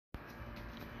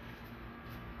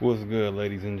What's good,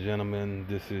 ladies and gentlemen?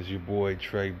 This is your boy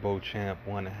Trey Beauchamp,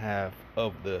 one half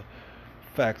of the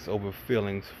Facts Over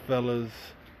Feelings fellas.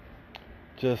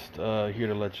 Just here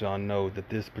to let y'all know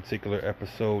that this particular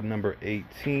episode, number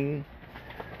 18,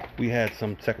 we had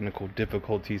some technical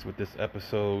difficulties with this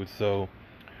episode. So,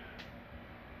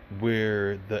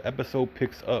 where the episode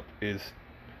picks up is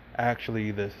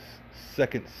actually the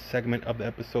second segment of the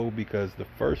episode because the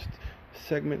first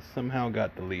segment somehow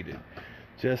got deleted.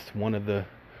 Just one of the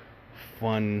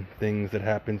fun things that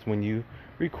happens when you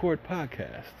record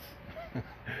podcasts.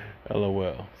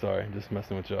 LOL. Sorry, just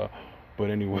messing with y'all. But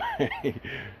anyway,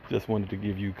 just wanted to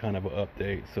give you kind of an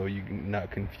update so you're not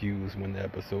confused when the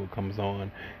episode comes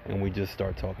on and we just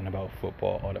start talking about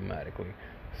football automatically.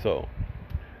 So,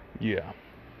 yeah.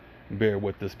 Bear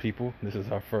with us, people. This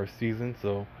is our first season,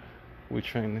 so we're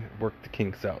trying to work the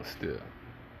kinks out still.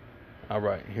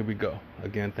 Alright, here we go.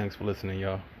 Again, thanks for listening,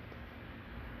 y'all.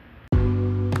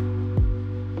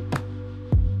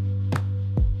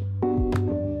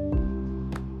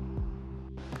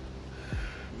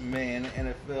 Man,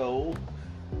 NFL.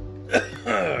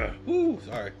 Woo,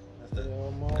 sorry. That's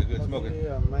the good smoking.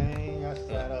 Yeah, man. That's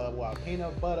that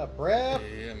peanut butter bread.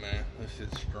 Yeah, man. That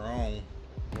shit's strong.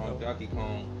 On Donkey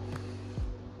Kong.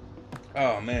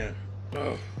 Oh, man.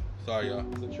 Ugh. Sorry, y'all.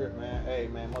 It's a trip, man. Hey,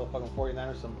 man, motherfucking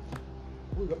 49ers.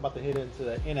 We're about to hit into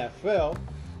the NFL.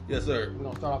 Yes, sir. We're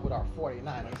going to start off with our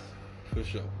 49ers. For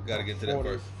sure. We got to get to that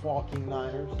first. Fucking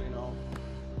Niners,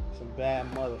 Some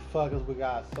bad motherfuckers. We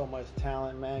got so much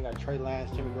talent, man. Got Trey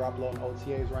Lance, Jimmy Garoppolo, and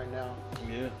OTAs right now.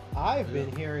 Yeah. I've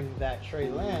been hearing that Trey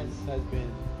Lance has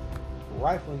been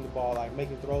rifling the ball, like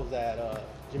making throws that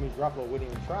Jimmy Garoppolo wouldn't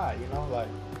even try, like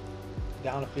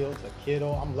down the field to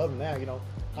Kittle. I'm loving that, IU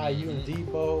and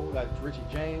Debo. We got Richie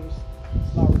James,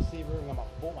 slot receiver. We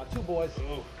got my two boys,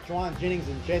 Juwan Jennings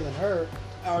and Jalen Hurd.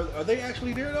 Are they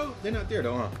actually there, though? They're not there,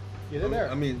 though, huh? Yeah, they're there.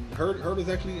 I mean, Hurd is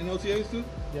actually in OTAs, too?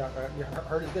 Yeah,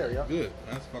 Hurd is there, yeah. Good.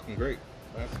 That's fucking great.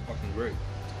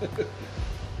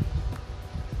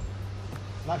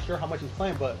 Not sure how much he's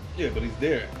playing, but yeah, but he's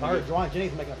there. I heard Juwan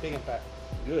Jennings making a big impact.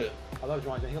 Good. I love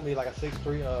Juwan Jennings. He'll be like a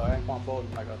 6'3", Anquan Bolden,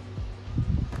 like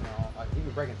he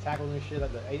be breaking tackles and shit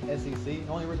like the SEC. The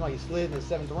only reason why he slid in the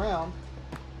 7th round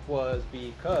was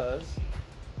because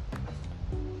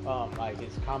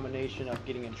his combination of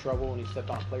getting in trouble when he stepped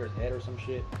on a player's head or some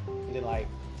shit, and then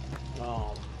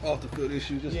off the field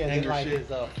issue, just then shit.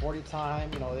 His 40 time,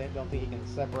 they don't think he can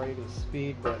separate his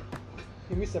speed, but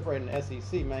he be separating the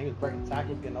SEC, man. He was breaking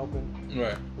tackles, getting open.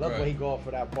 Right. Love the way he go up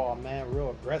for that ball, man.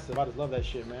 Real aggressive. I just love that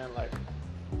shit, man. Like,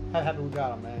 how happy we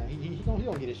got him, man. He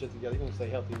gonna get his shit together. He gonna stay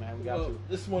healthy, man. We got to.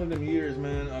 This is one of them years,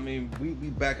 man. I mean, we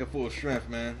back at full strength,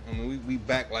 man. I mean, we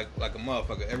back like a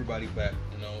motherfucker. Everybody back,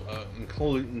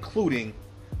 including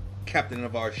captain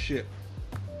of our ship.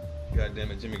 God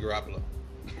damn it, Jimmy Garoppolo.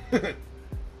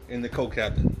 And the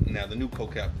co-captain. Now the new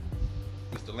co-captain,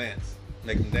 Mr. Lance.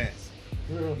 Make him dance.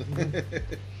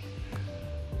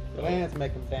 Lance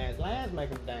make him dance.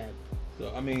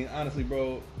 So, I mean, honestly,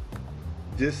 bro,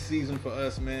 this season for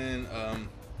us, man,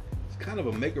 it's kind of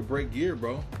a make or break year,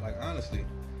 bro. Like, honestly,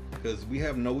 because we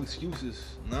have no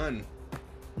excuses, none,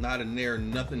 not in there,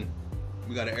 nothing.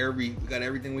 We got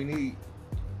everything we need.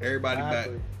 Everybody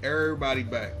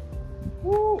back.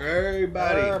 Woo.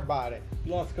 Everybody.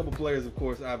 Lost a couple players, of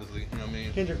course, obviously. You know what I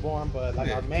mean? Kendrick Bourne, but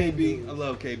our main KB, dudes. I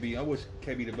love KB. I wish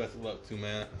KB the best of luck too,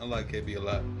 man. I like KB a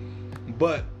lot.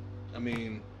 But, I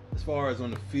mean, as far as on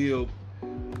the field,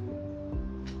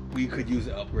 we could use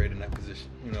an upgrade in that position.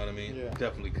 You know what I mean? Yeah.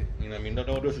 Definitely could. You know what I mean?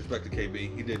 No disrespect to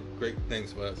KB. He did great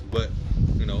things for us. But,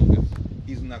 if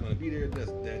he's not going to be there,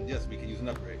 then yes, we can use an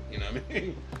upgrade. You know what I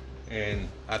mean? And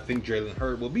I think Jalen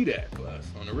Hurd will be that for us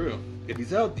on the real. If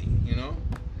he's healthy,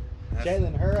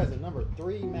 Jalen Hurd as a number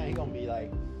 3, man, he gonna be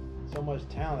like so much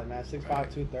talent, man. 6'5",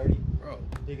 230. Bro.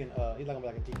 He's like gonna be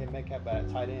like a DK Metcalf at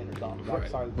tight end or something. Right.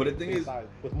 Sorry, But the thing is,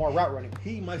 with more route running.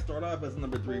 He might start off as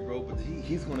number 3, bro, but I think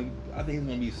he's gonna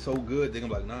be so good. They're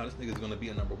gonna be like, nah, this nigga's gonna be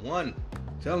a number 1. I'm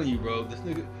telling you, bro, this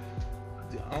nigga.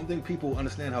 I don't think people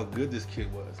understand how good this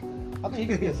kid was. I think he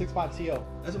could be a 6'5" TL.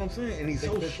 That's what I'm saying, and he's Big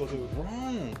so physical dude.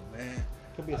 strong, man.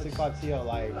 Could be a 6'5" TL.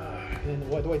 Like, and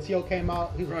the way TL came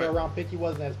out, he was a Right. 3rd round pick. He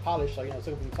wasn't as polished. Like, it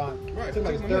took him some time. Right. It took him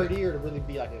like his Took him a 3rd minute. year to really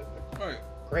be like Right.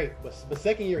 great. But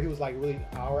 2nd year, he was like really.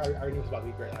 I already knew he was about to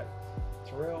be great. Like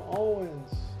Terrell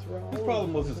Owens. His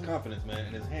problem was his confidence, man,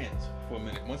 in his hands for a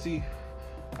minute. Once he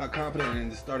got confident and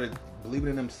just started believing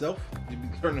in himself, he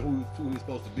became who he's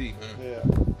supposed to be, man.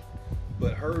 Yeah.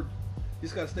 But Hurd, he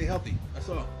just got to stay healthy. That's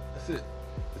all. That's it.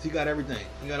 Cause he got everything.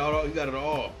 He got it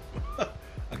all.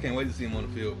 I can't wait to see him on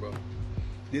the field, bro.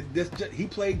 He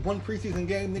played one preseason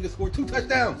game, nigga scored 2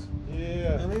 touchdowns.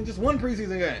 Yeah. I mean, just one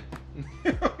preseason game.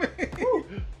 You know what I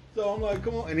mean? So I'm like,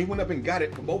 come on. And he went up and got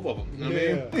it for both of them. You know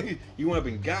what I mean? He went up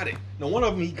and got it. Now, one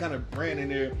of them he kind of ran in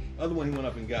there. The other one he went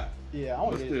up and got. Yeah, I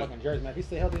want to get his fucking jersey, man. If he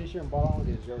stay healthy this year and ball, I want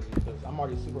to get his jersey because I'm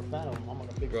already a super fan of him. I'm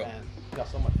like a big fan. He got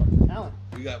so much fucking talent.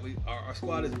 Our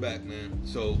squad is back, man.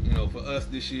 So, you know, for us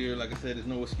this year, like I said, there's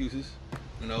no excuses.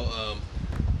 You know,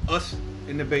 us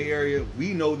in the Bay Area,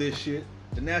 we know this shit.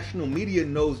 The national media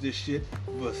knows this shit.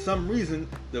 For some reason,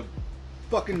 the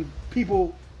fucking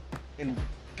people in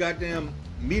goddamn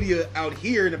media out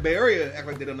here in the Bay Area act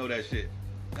like they don't know that shit.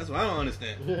 That's what I don't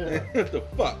understand. Yeah. What the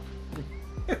fuck?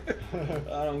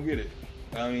 I don't get it.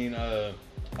 I mean,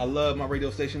 I love my radio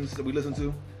stations that we listen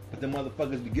to, but them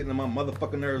motherfuckers be getting on my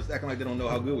motherfucking nerves, acting like they don't know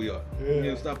how good we are. Yeah. You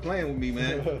know, stop playing with me,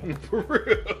 man. For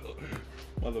real,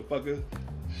 motherfuckers.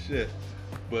 Shit.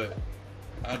 But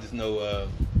I just know. You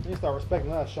need to start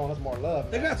respecting us, showing us more love.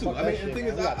 They got to. Fuck I mean, that the shit, thing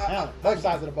man. is, We got talent. Both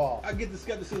sides of the ball. I get the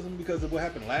skepticism because of what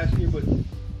happened last year, but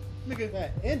nigga,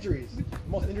 Man, injuries.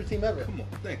 Most injured team ever. come on,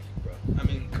 thank you, bro. I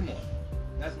mean, come on.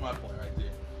 That's my point right there.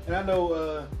 And I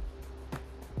know,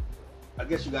 I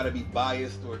guess you got to be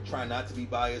biased or try not to be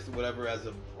biased or whatever as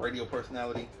a radio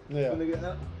personality. Yeah. But nigga,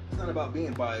 it's not about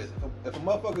being biased. If a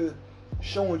motherfucker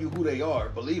showing you who they are,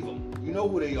 believe them. You know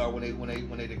who they are when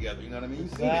they together. You know what I mean?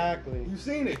 Exactly. You've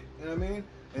seen it. You know what I mean?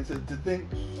 And to think,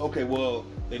 okay, well,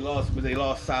 they lost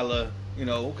Salah. You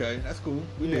know, okay, that's cool.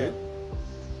 We did.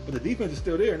 But the defense is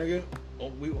still there, nigga.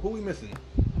 Who we missing?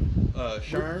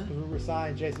 Sherm. We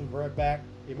resigned Jason Verrett back.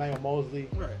 Emmanuel Mosley.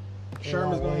 Right.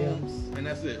 Sherm is Williams. gone, and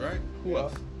that's it, right? Who Yeah.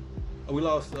 else? Oh, we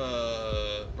lost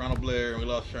Ronald Blair, and we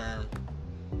lost Sherm.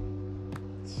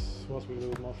 Who else we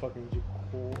lose? Motherfucking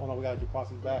oh no, we got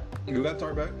Jaquazi back. You got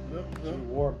Tar back? Yeah.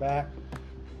 Ward back.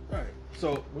 Right.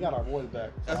 So We got our boys back.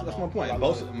 that's my point.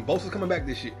 Bosa's coming back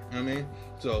this year. You know what I mean?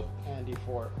 So And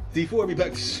D4. D4 will be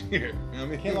back this year. You know what I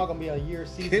mean? Kinlaw gonna be a year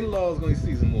season. Kinlaw is going to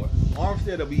season more.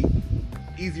 Armstead will be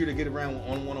easier to get around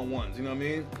on one-on-ones. You know what I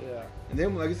mean? Yeah. And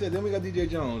then, like I said, then we got DJ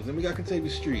Jones. Then we got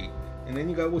Contavious Street. And then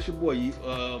you got, what's your boy? You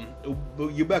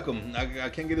Beckham. I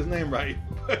can't get his name right.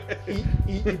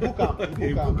 Ibukam.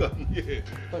 Yeah.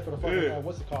 Play for the fucking,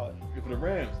 what's it called? For the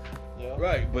Rams. Yeah.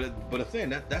 Right, but I'm saying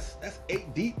that's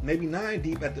 8 deep, maybe 9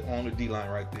 deep on the D line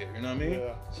right there. You know what I mean?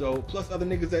 Yeah. So plus other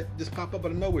niggas that just pop up out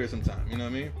of nowhere sometime. You know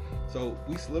what I mean? So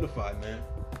we solidified, man.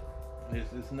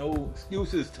 There's no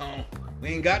excuses, Tom. We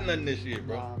ain't got nothing this year,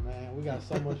 bro. Nah, man, we got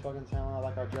so much fucking talent. I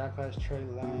like our draft class, Trey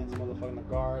Lance, motherfucking the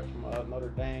guard from Notre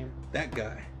Dame, That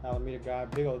guy. Alameda guy,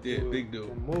 big old Yeah, dude. big dude.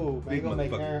 Can move, man. Big Gonna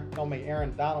motherfucker. make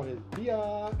Aaron Donald his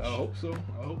biatch. I hope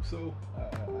so.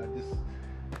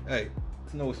 Hey,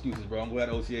 it's no excuses, bro. I'm glad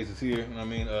OTAs is here. You know what I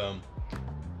mean?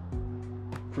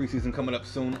 Preseason coming up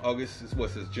soon, August. It's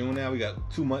June now. We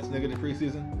got 2 months, nigga, to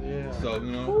preseason. Yeah. So,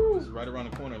 you know, it's right around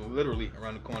the corner, literally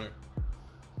around the corner.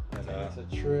 And It's a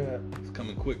trip. it's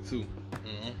coming quick, too.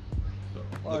 Mm-hmm. So,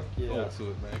 Fuck look yeah. forward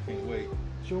to it, man. Can't wait.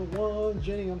 Juwan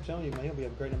Jennings, I'm telling you, man, he'll be a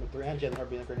great number 3. And Jalen Hurd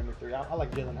being a great number 3. I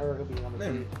like Jalen Hurd. He'll be number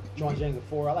Man. 3. Juwan Jennings at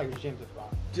 4. I like Rich James at 5.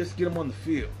 Just get them on the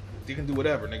field. They can do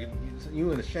whatever, nigga.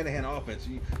 You in the Shanahan offense,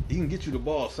 he can get you the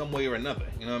ball some way or another.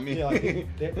 You know what I mean? Yeah, like,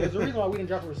 there's a reason why we didn't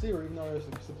draft a receiver, even though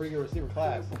it's a pretty good receiver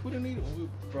class. We didn't need it.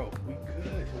 Bro, we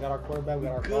good. We got our quarterback, we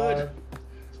got our Good. guard.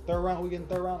 Third round, who we getting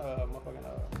third round?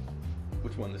 Motherfucking,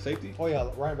 Which one? The safety? oh yeah,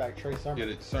 running back Trey Sermon. Yeah,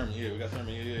 the Sermon. Yeah, we got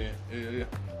Sermon. Yeah.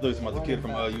 Those about the kid from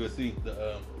USC,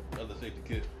 the other safety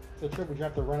kid. It's a trip. We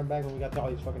drafted a running back when we got all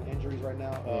these fucking injuries right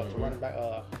now. Mhm. Running back,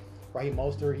 Raheem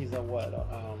Mostert, he's a what?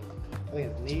 I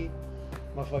think it's knee.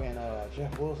 Motherfucking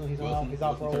Jeff Wilson, he's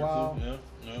out for a while. Yeah.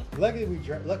 Luckily we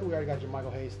already got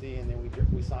Jermichael Hasty, and then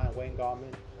we signed Wayne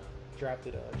Gallman,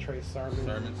 drafted Trey Sermon,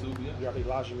 Sermon too. Yeah. drafted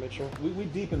Elijah Mitchell. We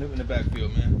deep in the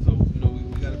backfield, man. So you know we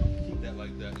gotta keep that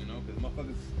like that, you know, because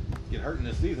motherfuckers get hurt in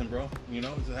this season, bro. You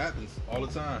know, it just happens all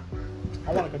the time.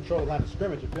 I want to control the line of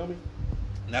scrimmage. You feel me?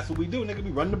 And that's what we do, nigga.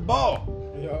 We run the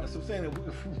ball. Yeah. That's what I'm saying.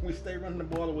 If we stay running the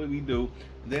ball the way we do,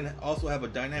 then also have a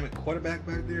dynamic quarterback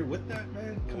back there with that,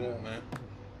 man. Come on, man.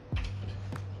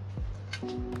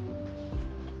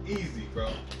 Easy, bro.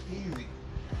 Easy.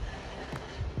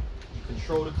 You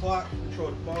control the clock, control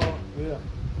the ball. Yeah.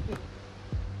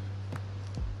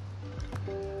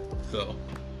 So,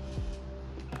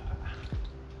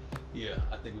 yeah,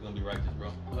 I think we're gonna be righteous,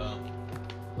 bro.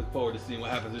 Look forward to seeing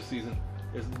what happens this season.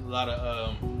 There's a lot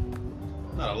of,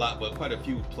 not a lot, but quite a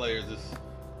few players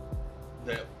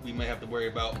that we may have to worry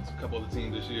about. It's a couple of the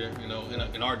teams this year, you know,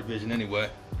 in our division anyway.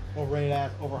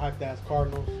 Overhyped ass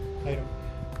Cardinals. Hate them.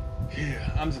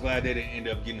 Yeah, I'm just glad they didn't end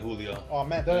up getting Julio. Oh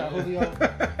man, they got Julio,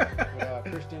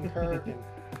 Christian Kirk, and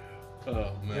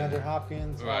Oh man. DeAndre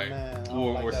Hopkins. Right. Oh man. I don't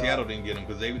Or, like or that. Seattle didn't get him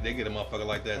because they get a motherfucker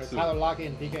like that too. Tyler Lockett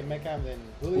and DK Metcalf and then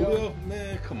Julio. Julio,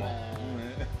 man, come on,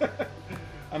 man.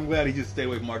 I'm glad he just stayed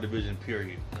away from our division.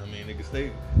 Period. I mean, they can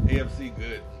stay AFC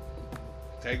good.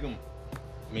 Take him.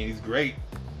 I mean, he's great.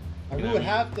 Like, You we know would what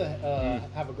I have to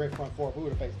have a great front four if we were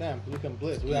to face them. We couldn't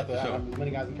blitz. We would have to For sure. have as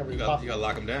many guys in coverage You as got possible. to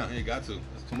lock him down. You got to.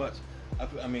 That's too much.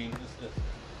 I mean, it's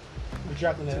We're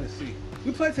drafting them. Tennessee.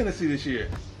 We play Tennessee this year.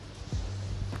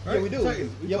 Right? Yeah, we do.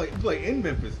 Titans. We play in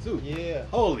Memphis too. Yeah.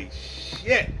 Holy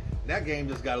shit! That game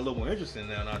just got a little more interesting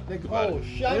now. Now I think about it. Oh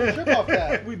shit! I didn't trip off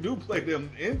that. We do play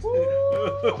them instant.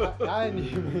 I didn't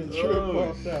even trip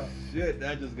off that. Shit,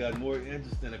 that just got more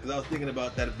interesting because I was thinking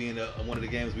about that being one of the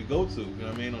games we go to. You know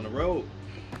what I mean, on the road.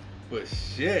 But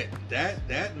shit,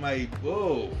 that might.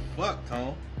 Whoa, fuck,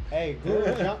 Tom. Hey,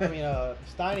 Steiny,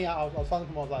 I was talking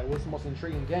to him, I was like, what's the most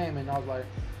intriguing game? And I was like,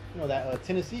 that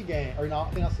Tennessee game, or I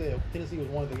think I said Tennessee was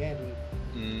one of the games.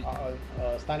 And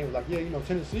Steiny was like, yeah,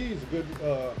 Tennessee is a good,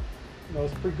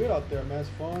 it's pretty good out there, man. It's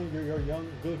fun. You're a young,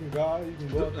 good-looking guy. You can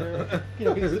go out there.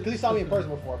 Because he saw me in person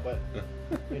before, but,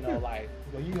 you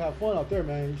have fun out there,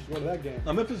 man. You should go to that game.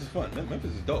 No, Memphis is fun.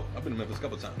 Memphis is dope. I've been to Memphis a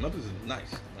couple times. Memphis is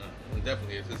nice. It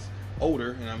definitely is. It's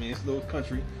older, and I mean, it's a little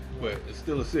country, but it's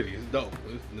still a city. It's dope.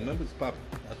 The Memphis is popping.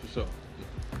 That's for sure.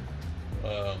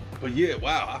 But yeah,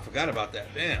 wow, I forgot about that.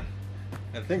 Damn.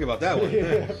 And think about that one.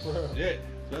 Yeah, bro. Shit.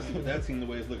 Especially with that team the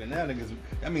way it's looking now, niggas.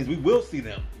 That means we will see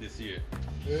them this year.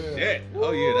 Yeah. Shit.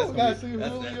 Oh yeah,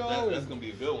 that's gonna be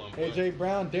a good one. Boy. AJ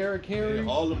Brown, Derrick Henry. Yeah,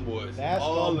 all them boys. That's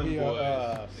all gonna them be boys.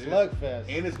 a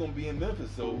slugfest. And it's gonna be in Memphis,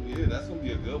 so yeah, that's gonna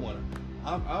be a good one.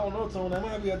 I don't know, Tone. That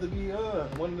might have to be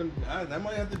one of them. That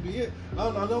might have to be it. I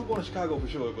don't know. I know I'm going to Chicago for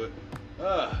sure, but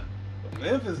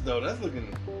Memphis though, that's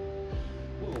looking.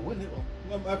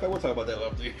 Matter of fact, we'll talk about that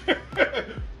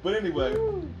after. But anyway,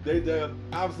 they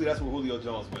obviously that's where Julio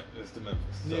Jones went. It's to Memphis.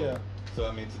 So, Yeah. So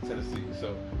I mean to Tennessee.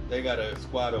 So they got a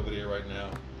squad over there right now.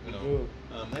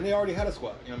 And they already had a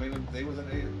squad. You know, what I mean, they was in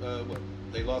what?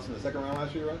 They lost in the second round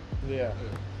last year, right? Yeah. So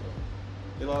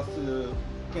they lost to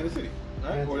Kansas City,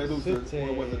 right? Or they lose to,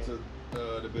 or was it to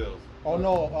the Bills? Oh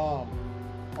no,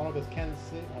 because Kansas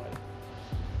City.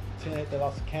 They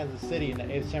lost to Kansas City in the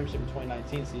AFC Championship in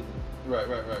 2019 season. Right.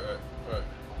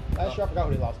 Last year I forgot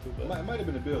who they lost to, but It might have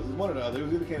been the Bills. It was one or the other. It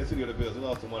was either Kansas City or the Bills. They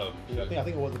lost to one of them. yeah, I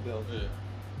think it was the Bills. Yeah.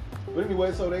 But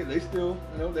anyway, so they still,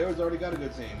 they already got a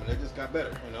good team, and they just got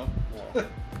better, Yeah.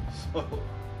 So.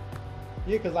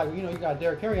 Yeah, because you got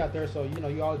Derrick Henry out there, so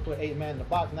you always put 8 man in the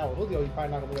box. Now with Julio, you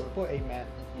probably not gonna be able to put 8 man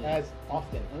as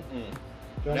often. And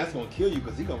that's gonna kill you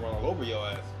because he's gonna run all over your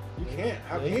ass. You can't.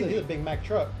 How can he's a big Mack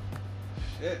truck.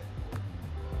 Shit.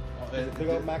 Big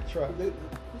old Mack truck. Who's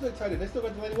that tight end? They still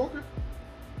got Delaney Walker?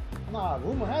 Nah,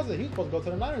 rumor has it he was supposed to go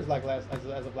to the Niners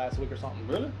as of last week or something.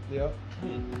 Really? Yeah.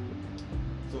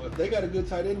 So if they got a good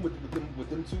tight end with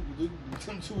them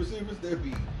two receivers, they'd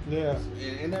be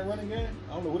in that running game.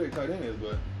 I don't know who their tight end is,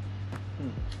 but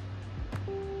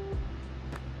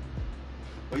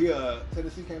but yeah,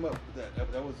 Tennessee came up with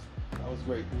that. That was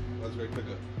great. That was a great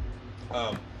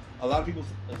pickup. A lot of people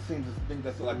seem to think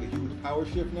that's like a huge power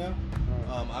shift now.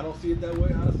 I don't see it that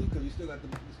way, honestly, because you still got to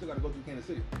go through Kansas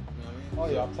City. You know what I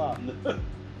mean? Oh yeah, up top.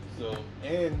 So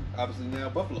and obviously now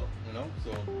Buffalo.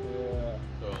 So yeah.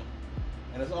 So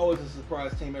and it's always a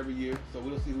surprise team every year. So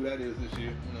we'll see who that is this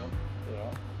year.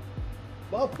 Yeah.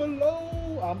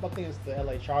 Buffalo. I'm thinking it's the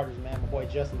LA Chargers, man. My boy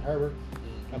Justin Herbert.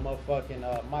 That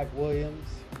motherfucking Mike Williams.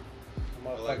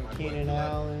 That motherfucking Keenan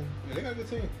Allen. Yeah, they got a good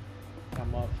team. That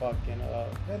motherfucking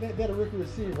they had a rookie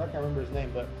receiver. I can't remember his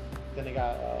name, but then they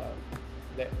got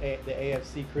the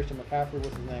AFC Christian McCaffrey.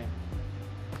 What's his name?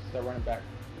 That running back.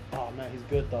 Oh man, he's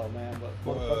good though, man.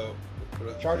 But For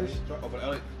the Chargers? Oh, for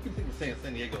LA. People saying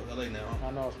San Diego, LA now.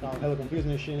 I know it's kind of hella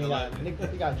confusing and shit.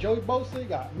 He got Joey Bosa, he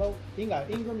got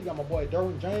Ingram, he got my boy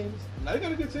Derwin James. Now they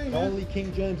got a good team, The man. only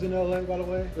King James in LA, by the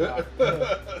way.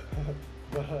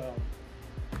 But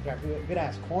got good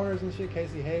ass corners and shit.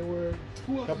 Casey Hayward.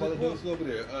 Who else is over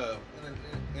there? In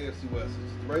AFC West,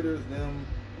 it's the Raiders, them,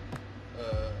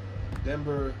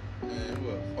 Denver, and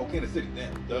who else? Oh, Kansas City.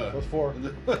 Damn, duh. Those 4. Yeah,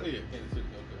 Kansas City.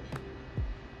 Okay.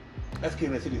 That's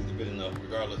Kansas City's good enough,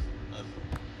 regardless.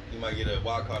 You might get a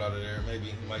wild card out of there. Maybe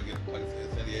you might get, like I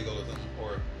said, San Diego or something,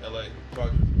 or LA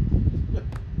Chargers.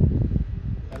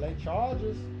 LA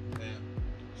Chargers. Damn.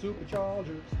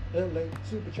 Superchargers. LA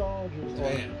Superchargers.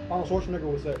 Damn. Or Arnold Schwarzenegger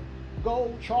would say,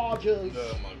 "Go Chargers."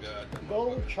 Oh my God.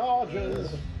 Go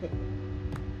Chargers.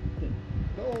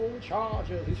 Go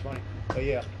Chargers. He's funny. But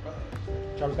yeah,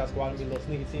 Chargers got squad to be a little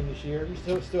sneaky team this year. You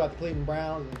still got the Cleveland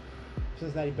Browns and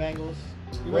Cincinnati Bengals.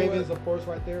 You know Ravens, what? of course,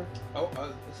 right there.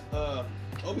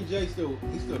 OBJ he's still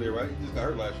there, right? He just got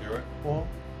hurt last year, right? Uh-huh.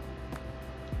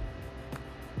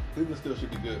 Cleveland still should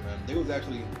be good, man. They was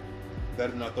actually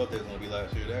better than I thought they was gonna be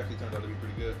last year. They actually turned out to be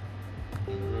pretty good.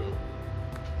 For real.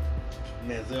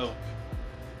 Manziel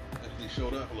actually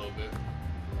showed up a little bit.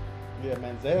 Yeah,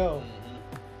 Manziel.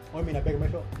 Oh, I mean, Baker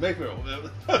Mayfield. Mayfield.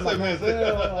 I I'm like, said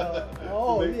Manziel.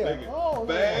 Oh, yeah. Baker. Oh,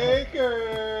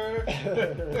 Baker.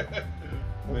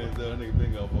 Manziel, that nigga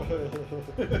bingo.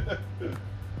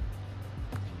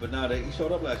 But nah, he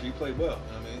showed up last year. He played well.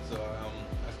 You know what I mean? So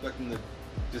I expect him to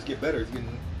just get better. He's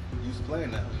getting used to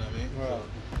playing now. You know what I mean? Right. So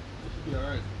it should be all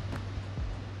right.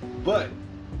 But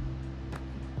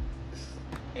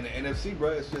in the NFC,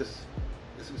 bro, it's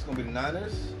gonna be the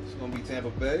Niners. It's gonna be Tampa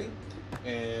Bay,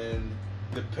 and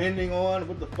depending on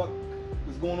what the fuck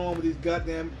is going on with these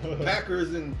goddamn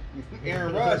Packers and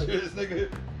Aaron Rodgers, nigga,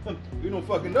 we don't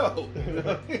fucking know. You know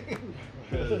what I mean?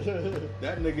 'Cause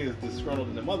that nigga is disgruntled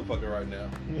in the motherfucker right now.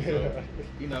 So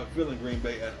he not feeling Green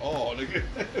Bay at all, nigga.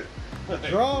 Like,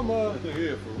 Drama.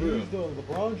 Yeah, for real. He's the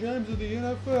LeBron James of the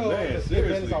NFL. Man, That's what Dennis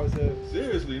seriously. always says.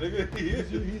 Seriously, nigga. He is.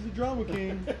 He's a drama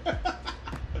king.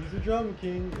 He's a drama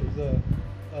king. He's a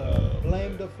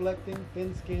blame deflecting,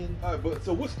 thin skin. All right, but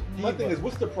so my thing is,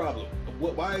 what's the problem?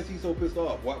 Why is he so pissed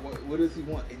off? What does he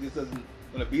want? He just doesn't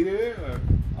want to be there? Or?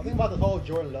 I think about the whole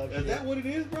Jordan Love Is shit. that what it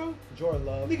is, bro? Jordan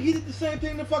Love. Nigga, he did the same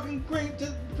thing to fucking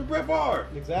to Brett Favre.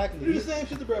 Exactly. He did the same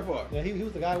shit to Brett Favre. Yeah, he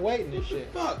was the guy waiting What this the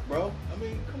shit. fuck, bro? I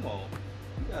mean, come on.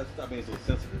 You gotta stop being so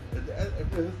sensitive.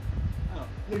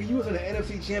 Nigga, you was in the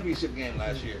NFC Championship game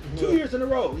last year. 2 years in a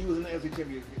row, he was in the NFC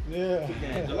Championship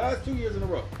game. The last 2 years in a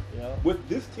row. Yeah. With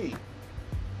this team.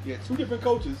 You had two different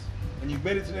coaches, and you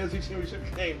made it to the NFC Championship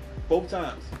game both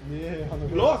times. Yeah.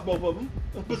 You lost both of them,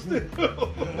 but still,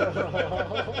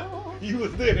 you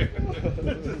was there.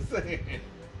 Just saying.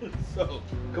 So,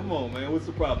 come on, man. What's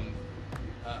the problem?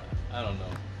 I don't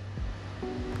know.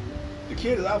 The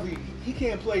kid is obviously he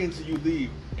can't play until you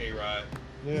leave, A-Rod.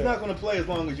 Yeah. He's not going to play as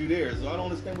long as you're there. So I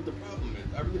don't understand what the problem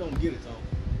is. I really don't get it, Tom.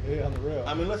 Yeah, on the real.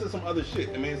 I mean, unless there's some other shit.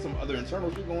 I mean, some other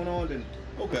internal shit going on, then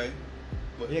okay.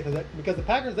 But Yeah, because the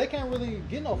Packers, they can't really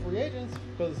get no free agents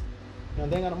because they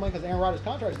ain't got no money because Aaron Rodgers'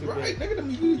 contract's too right, big.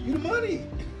 nigga, you the money.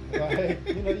 Like,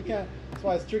 you can't. That's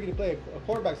why it's tricky to play a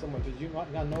quarterback so much because you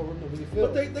got no room to really fill.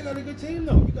 But they got a good team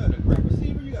though. You got a great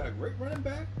receiver. You got a great running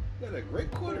back. You got a great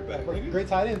quarterback. Nigga. Great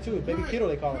tight end too, Baby Right, Kittle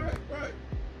they call him. Right.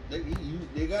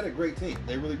 They got a great team.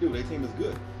 They really do. Their team is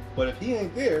good. But if he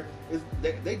ain't there,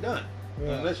 they done.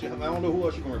 Yeah. Unless I don't know who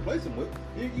else you can replace him with.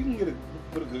 You can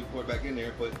put a good quarterback in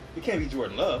there, but it can't be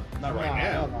Jordan Love. Not right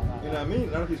now. No. You know what I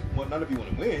mean? Not if you want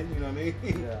to win. You know what I mean?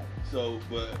 Yeah. So,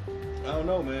 but I don't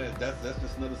know, man. That's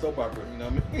just another soap opera. You know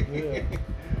what I mean? Yeah.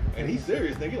 And he's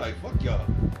serious. Nigga, like fuck y'all.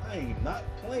 I ain't not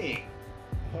playing.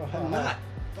 I'm not.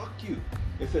 Fuck you.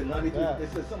 It said $93. that.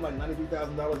 It said something like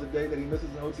 $93,000 a day that he misses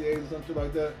in OTAs or some shit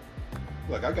like that.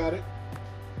 Like I got it.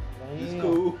 It's Damn.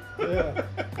 cool. Yeah.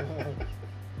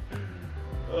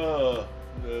 Oh,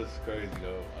 that's crazy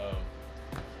though.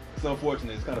 It's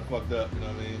unfortunate. It's kind of fucked up. You know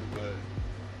what I mean? But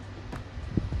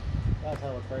That's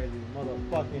hella crazy.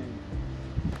 Motherfucking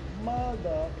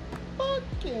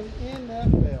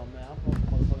NFL, man. I'm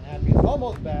motherfucking happy. It's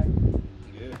almost back.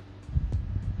 yeah.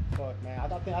 Fuck, man.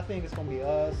 I think it's gonna be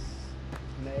us.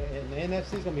 In the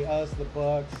NFC, it's gonna be us, the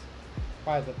Bucks,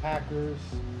 probably the Packers,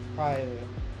 probably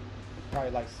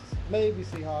like maybe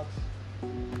Seahawks.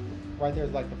 Right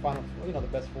there's like the final, the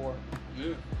best four.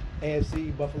 Yeah.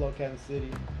 AFC, Buffalo, Kansas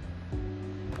City.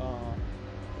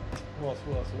 Who else?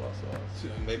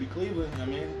 Maybe Cleveland. I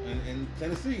mean, and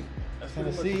Tennessee. That's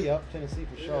pretty much Tennessee, it. yep, Tennessee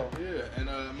for sure. Yeah. And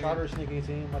I mean, Charter sneaky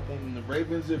team, I think. and the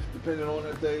Ravens, depending on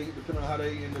how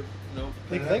they end up,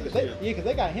 playing out this year. Because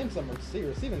they got him some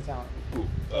receiving talent. Who?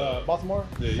 Baltimore,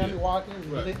 yeah, Sammy yeah. Watkins.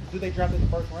 Right. Do they draft in the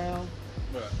first round?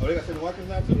 Right. Oh, they got Sammy Watkins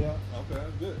now too. Yeah. Okay,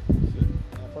 that's good. Shit.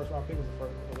 First round pick was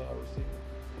a receiver.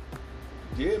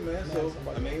 Yeah, man. Man, So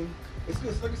somebody- I mean, it's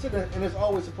just like I said, and there's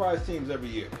always surprise teams every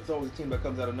year. It's always a team that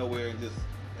comes out of nowhere and just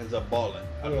ends up balling.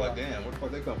 I'm Yeah. like, damn, where the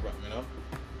fuck they come from?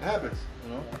 It happens.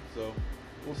 Yeah. So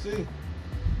we'll see.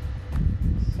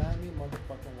 Sammy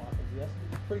motherfucking Watkins. Yes,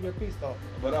 pretty good piece though.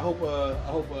 But I hope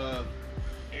A-Rod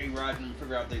can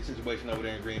figure out their situation over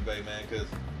there in Green Bay, man, because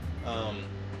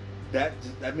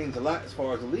that means a lot as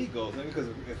far as the league goes, man. Because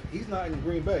if he's not in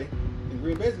Green Bay, then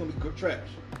Green Bay's gonna be good trash.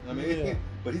 I mean, Yeah.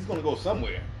 but he's gonna go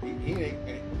somewhere. He ain't.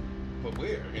 But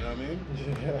where? You know what I mean?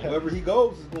 Yeah. Wherever he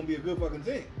goes is gonna be a good fucking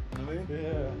team. You know what I mean?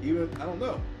 Yeah. Even I don't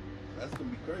know. That's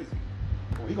gonna be crazy.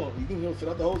 You think he'll sit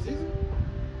out the whole season?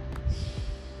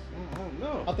 I don't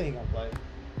know. I think he gonna play.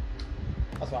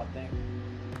 That's what I think.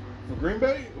 For Green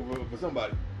Bay or for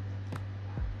somebody?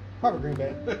 Probably Green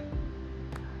Bay.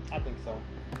 I think so.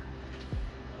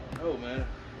 I don't know, man.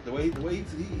 The way he I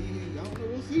don't know.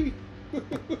 We'll see.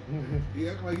 He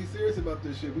acting like he's serious about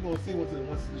this shit. We're gonna see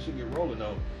once the shit get rolling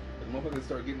though. The motherfuckers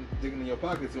start digging in your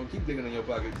pockets. Gonna keep digging in your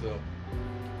pockets. So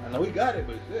I know he got it,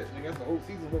 but shit, nigga, that's the whole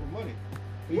season's worth of money.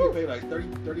 He get paid like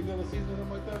 30 mil a season or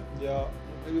something like that. Yeah.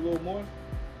 Maybe a little more.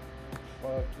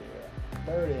 Fuck yeah.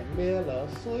 30 mil a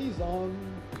season.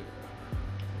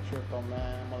 Triple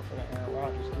man, motherfucking Aaron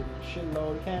Rodgers getting a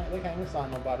shitload. They can't even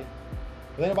sign nobody.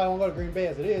 But anybody want to go to Green Bay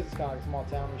as it is, it's kind of like a small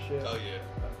town and shit. Oh yeah.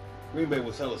 Green Bay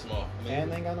was hella small. I mean,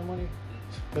 And they ain't got no money.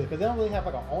 Because they don't really have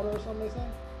like an owner or something, they say?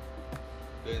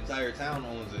 the entire town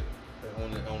owns it. They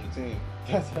own the team.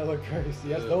 That's hella crazy.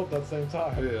 That's dope at the same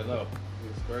time. Yeah, no.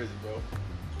 It's crazy, bro.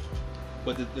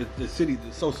 But the city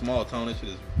is so small, town, that shit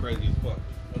is crazy as fuck.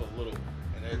 Little.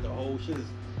 And the whole shit is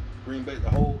Green Bay.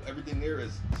 Everything there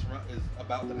is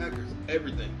about the Packers.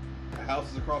 Everything. The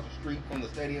houses across the street from the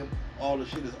stadium, all the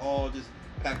shit is all just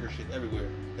Packer shit everywhere.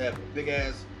 They have a big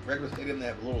ass regular stadium. They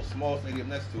have a little small stadium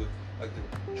next to it, like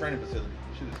the training facility.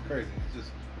 The shit is crazy. It's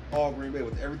just all Green Bay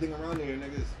with everything around there,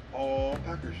 nigga. It's all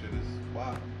Packer shit. It's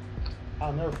wild.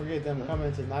 I'll never forget them coming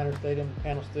into Niner Stadium,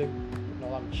 Candlestick, a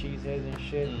lot of cheeseheads and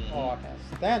shit. Mm-hmm. Oh, I can't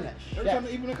stand that shit. Every time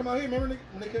even they come out here, remember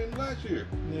when they came last year?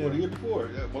 Yeah. Or the year before?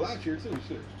 Yeah, well, last year too,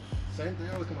 shit. Same thing,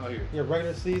 they always come out here. Yeah,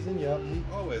 regular season, yep.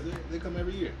 Always. They come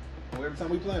every year. Or every time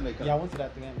we play them, they come. Yeah, I went to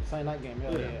that game, Sunday night game.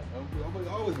 Yeah.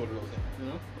 I always go to those things, you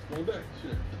know? It's going back,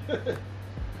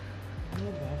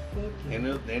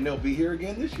 shit. And they'll be here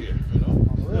again this year, you know?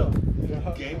 For real.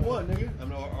 Yeah. Game 1, nigga. I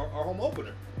mean, our home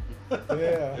opener.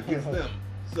 Yeah. Against them.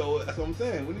 So that's what I'm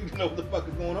saying. We need to know what the fuck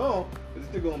is going on. Is it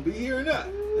still going to be here or not?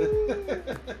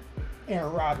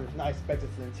 Aaron Rodgers not expected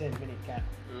to 10-minute count.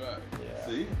 Right. Yeah.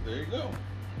 See, there you go.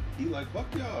 He like,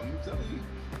 fuck y'all, I'm telling you.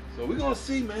 So we're going to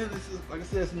see, man. This is, like I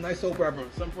said, it's a nice soap opera.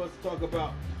 Something for us to talk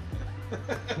about.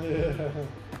 Yeah.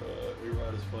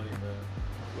 A-Rod is funny, man.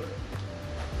 But,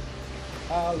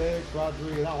 Alex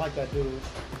Rodriguez, I don't like that dude.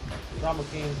 Drama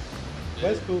King.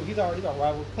 But it's cool. He's our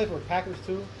rival. Played for the Packers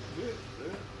too. good.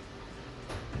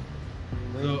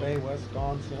 Green Bay,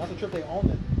 Wisconsin. That's a trip they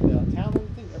own. The town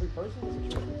owns thing. Every person is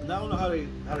a trip. Now, I don't know how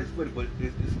they split it, but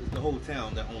it's the whole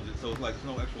town that owns it. So it's like there's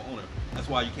no actual owner. That's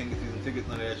why you can't get season tickets,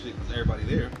 none of that shit, because everybody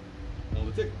there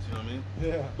owns the tickets. You know what I mean?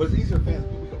 Yeah. But it's easier for fans.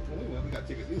 We got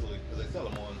tickets easily because they sell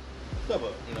them on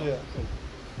StubHub. You know? Yeah. So,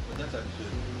 but that type of shit.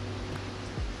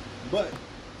 But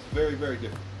it's very, very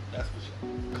different. That's for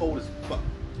sure. Cold as fuck.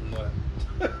 You know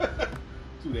that?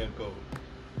 Too damn cold.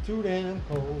 Too damn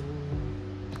cold.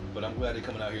 But I'm glad they're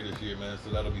coming out here this year, man.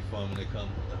 So that'll be fun when they come.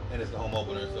 And it's the home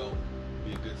opener, so it'll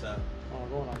be a good time. Oh,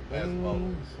 going on. As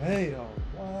always. Hey, though.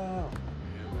 Wow.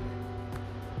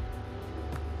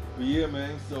 But yeah,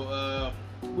 man. So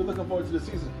we're looking forward to the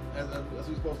season as we're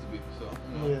supposed to be. So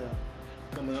you know,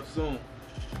 coming up soon.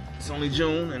 It's only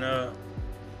June, and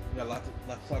we got a lot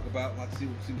to talk about. A lot to see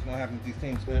what's gonna happen with these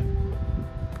teams, man.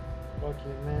 Fuck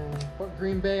it, man. Fuck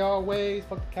Green Bay always.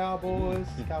 Fuck the Cowboys.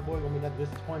 The Cowboys gonna be another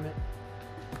disappointment.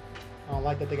 I don't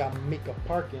like that they got Micah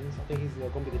Parsons. I think he's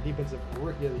going to be the defensive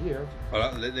rookie of the year.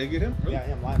 Oh, they get him? Really? Yeah,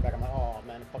 him linebacker. I'm like, oh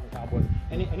man, the fucking Cowboys.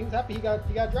 And he was happy he got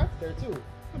drafted there too.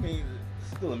 I mean,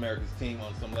 it's still America's team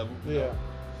on some level. You know?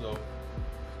 So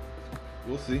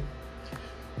we'll see.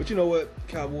 But you know what,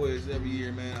 Cowboys every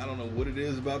year, man. I don't know what it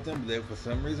is about them, but for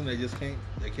some reason they just can't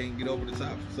get over the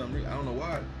top. For some reason, I don't know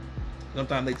why.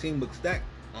 Sometimes their team looks stacked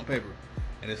on paper,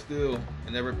 and it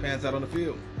never pans out on the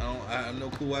field. I have no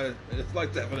clue why it's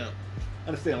like that for them. I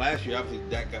understand last year, obviously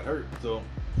Dak got hurt, so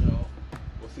you know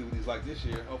we'll see what he's like this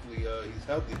year. Hopefully he's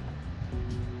healthy,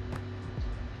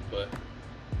 but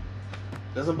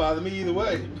doesn't bother me either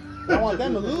way. I want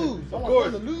them to lose. Of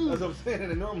course, that's what I'm saying.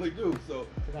 They normally do. So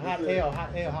it's a hot L,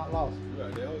 hot loss.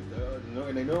 Right, they always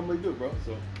and they normally do, bro.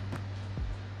 So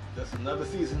just another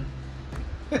season.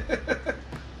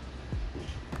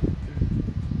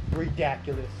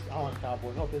 Ridiculous. I want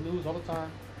Cowboys. Hope they lose all the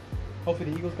time. Hopefully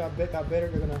the Eagles got better.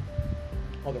 They're gonna.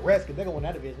 Oh, the Redskins. They're gonna win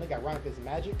that division. They got Ryan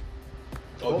Fitzmagic.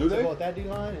 Oh, do they? To go with that D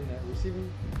line and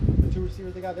the two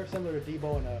receivers they got. They're similar to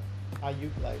Debo and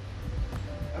Ayuk. Like.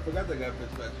 I forgot they got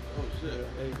Fitzpatrick. Oh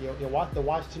shit. You watch the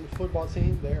Washington football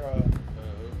team. They're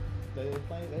they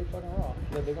fucking raw.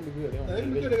 They're gonna be good. They're gonna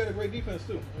be good. They got a great defense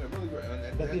too. Yeah, really great.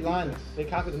 That D line. They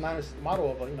copied the Niners model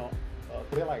of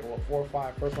they're like 4 or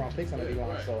 5 first-round picks on the D-line.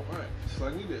 Right, so right, just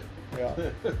like we did. Yeah.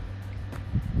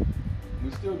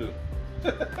 We still do.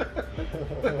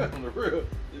 On the real,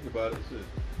 think about it. Shit.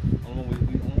 Only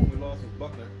one we lost was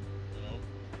Buckner. You know.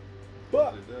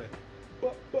 But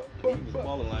he was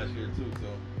balling last year too. So.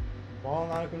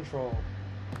 Balling out of control.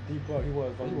 Deep plug, he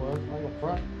was like up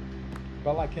front.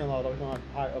 But I like Kinlaw though. He's on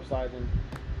high upside, and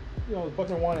you know, the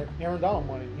Bucks wanted Aaron Donald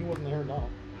money. He wasn't Aaron Donald.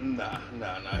 Nah.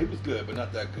 He was good, but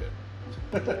not that good.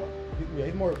 Yeah,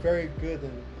 he's more very good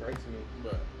than great to me.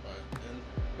 Right. And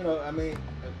you know, I mean,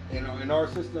 in our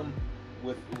system,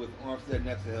 with Armstead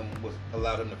next to him, was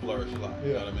allowed him to flourish a lot.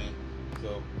 You know what I mean?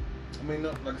 So, I mean,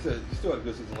 like I said, he still had a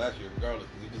good season last year, regardless,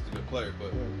 because he's just a good player.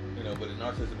 But you know, but in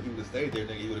our system, if he would have stayed there,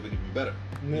 then he would have been even better.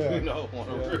 Yeah. You know, on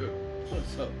the real.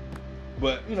 So,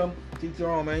 but you know, teach their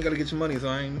own, man. You got to get your money, so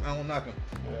I don't knock him.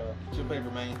 Yeah. It's your paper,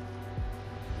 man.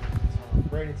 Tom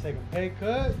Brady taking pay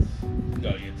cuts. No,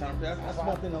 yeah, Tom. That's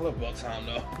one thing I love about Tom,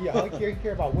 though. Yeah, all he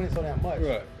care about winning so damn much.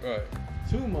 Right.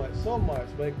 Too much, so much.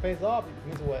 But it pays off. He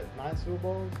wins what, 9 Super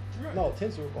Bowls? Right. No,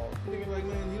 10 Super Bowls. Nigga, like,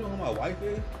 man, you know who my wife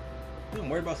is? You don't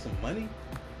worry about some money?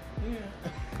 Yeah.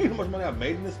 You know how much money I've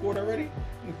made in this sport already?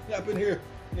 I've been here,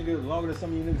 nigga, longer than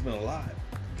some of you niggas been alive.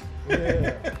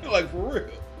 Yeah. Like, for real.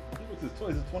 What's this,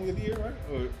 is it 20th year,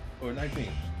 right? Or 19?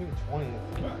 I think 20.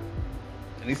 Right.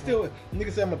 And he still,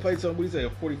 nigga said I'm gonna play something, what he say,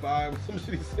 45 or some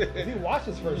shit he said. He watched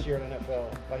his first year in the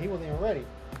NFL. Like, he wasn't even ready.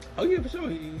 Oh, yeah, for sure.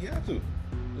 He had to.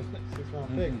 6th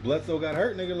round pick. Bledsoe got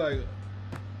hurt, nigga, like,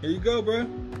 here you go, bro.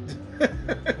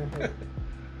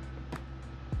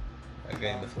 That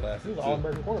game was classic. He was an too.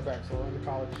 All-American quarterback, so in the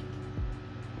college.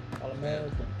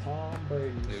 All-American Tom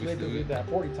Brady. Yeah, we Smith still- did that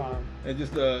 40 times. It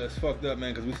just it's fucked up,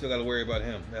 man, because we still got to worry about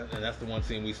him, and that's the one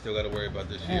team we still got to worry about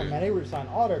this year. Man, they were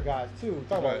signing all their guys, too.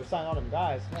 Talk about Right. signing all them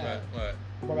guys. Man. Right.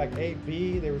 Quarterback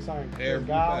AB, they were signing Chris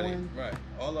Everybody, Godwin, right?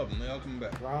 All of them, they all coming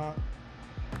back. Gronk,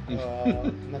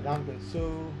 Ndamukong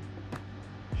Suh,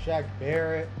 Shaq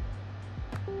Barrett.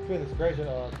 Goodness gracious,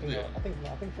 Yeah. I think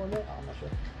Fournette. I'm not sure,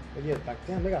 but yeah, like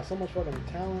damn, they got so much fucking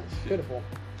talent. It's Shit. pitiful.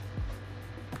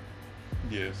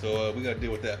 Yeah, so we got to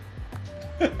deal with that.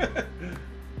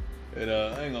 And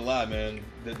I ain't gonna lie, man,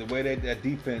 the way that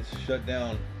defense shut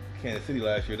down Kansas City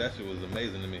last year, that shit was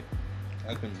amazing to me.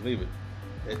 I couldn't believe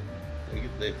it.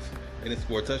 They didn't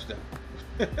score a touchdown.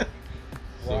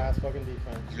 Raw ass fucking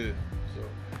defense. Yeah. So,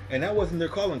 and that wasn't their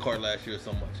calling card last year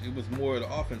so much. It was more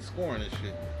the offense scoring and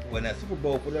shit. But in that Super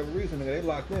Bowl, for whatever reason, nigga, they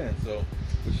locked in. So,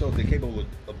 which shows they're capable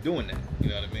of doing that. You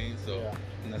know what I mean? So, Yeah.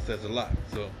 and that says a lot.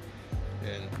 So,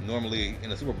 and normally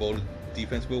in a Super Bowl, the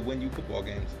defense will win you football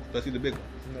games, especially the big ones.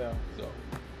 Yeah. So,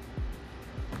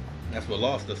 that's what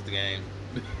lost us the game.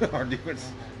 Our defense.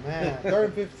 Man, 3rd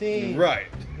and 15. Right.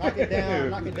 Knock it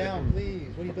down, please.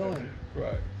 What are you doing?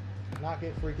 Right. Knock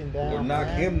it freaking down. Or knock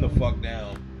man. him the fuck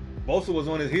down. Bosa was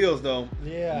on his heels though.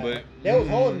 Yeah. But They was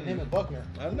holding him and Buckner.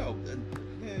 I know.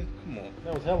 Man, come on.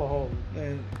 That was hella holding.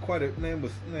 Man,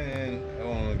 man, I don't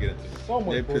want to get into it. So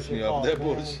much They pissed me off. bullshit That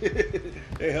calls,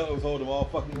 bullshit. They held us hold them all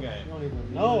fucking You game. don't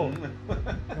even know.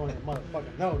 You don't even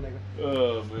motherfucking know, nigga.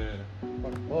 Oh man.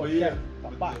 Fucking Well, bullshit. yeah.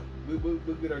 Bye. We'll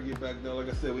get our get back though. Like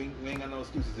I said, we ain't got no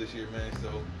excuses this year, man. So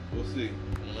we'll see.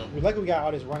 You know? We're lucky we got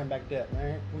all this running back depth,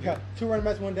 man. We got 2 running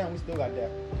backs, 1 down. We still got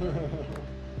depth.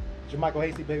 Jermichael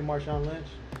Hasty, baby Marshawn Lynch,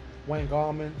 Wayne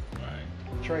Gallman,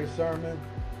 Right. Trey Sermon,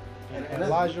 and that's-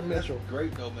 Elijah Mitchell. That's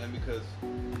great though, man, because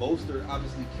Mostert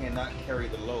obviously cannot carry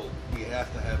the load. He has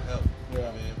to have help. You know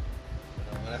what I mean? You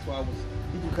know, and that's why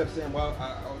people kept saying, well,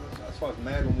 I was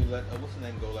mad when we let what's his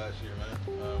name go last year, man.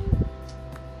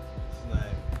 What's his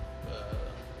name?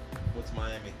 What's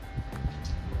Miami?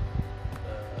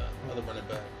 Other running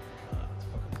back. What the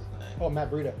fuck is his name? Oh,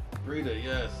 Matt Breida. Breida,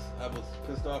 yes. I was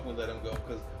pissed off when we let him go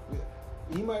because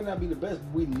he might not be the best,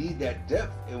 but we need that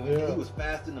depth. And when he was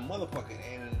fast in the motherfucker,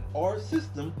 and in our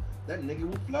system, that nigga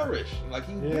would flourish like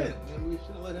he did. And we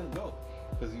should have let him go.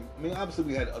 Because, I mean, obviously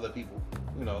we had other people,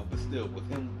 you know, but still, with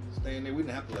him staying there, we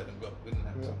didn't have to let him go. We didn't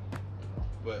have to. You know?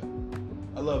 But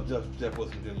I love Jeff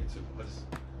Wilson Jr. too.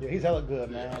 Yeah, he's hella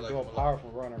good, Yeah, man. I like Real him a lot. powerful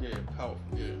runner. Yeah, powerful.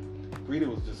 Yeah. Breida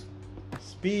was just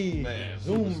Speed, man,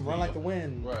 zoom, super run speed. like the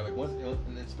wind. Right, like once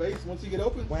in space, once you get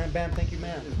open, Wham bam, thank you,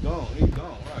 man. it's gone. He's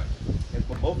gone. Right. And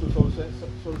but both of them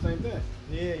show the same thing.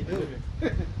 Yeah, you do.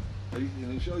 And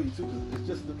he show you too. 'Cause it's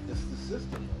just it's the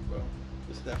system, though, bro.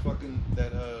 It's that fucking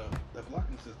that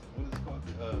blocking system. What is it called?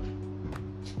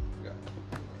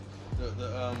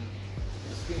 The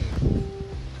scheme.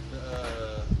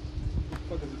 What the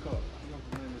fuck is it called? I don't know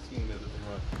what the name of the scheme is. If they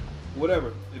run.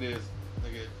 Whatever it is,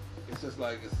 nigga. It's just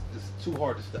like it's too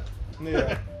hard to stop.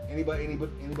 Yeah. anybody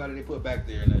they put back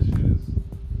there, and that shit is.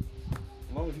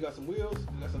 As long as you got some wheels,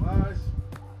 you got some eyes.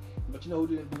 But you know who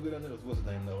didn't do good on it? What's his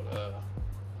name though?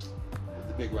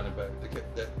 The big running back.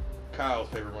 That Kyle's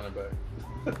favorite running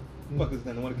back. Fuck his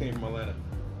name? The one that came from Atlanta.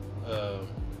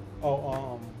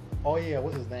 Oh yeah,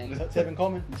 what's his name? Tevin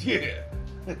Coleman Yeah.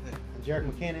 and Jerick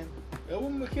McKinnon. Well,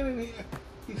 McKinnon,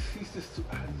 He's just too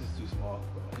small,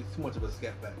 bro. He's too much of a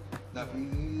scat back.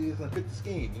 He doesn't fit the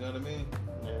scheme. You know what I mean?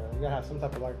 Yeah, you gotta have some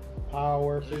type of like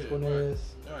power, physicalness.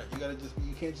 All right,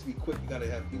 you can't just be quick. You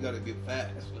gotta be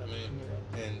fast. You know what I mean?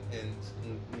 Yeah. And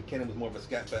McKinnon was more of a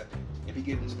scat back. If he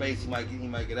get in space, he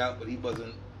might get out, but he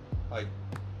wasn't like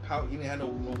power. He didn't have no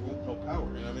power.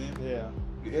 You know what I mean? Yeah.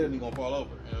 You hit him, he gonna fall over.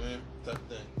 You know what I mean? Type of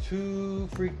thing. Too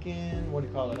freaking, what do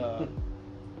you call it?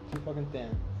 Too fucking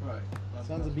thin. Right.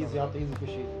 Sons of Beezy out the easy for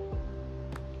sheep.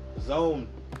 Zone,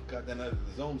 got that out of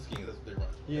the zone scheme. That's what they run.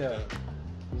 Yeah.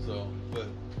 So, but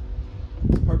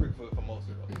it's perfect for most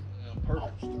of them. You know,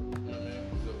 perfect. You know what I mean?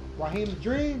 So, Raheem the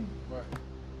Dream. right.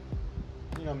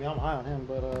 You know me, I'm high on him,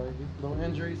 but he's no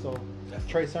injury, so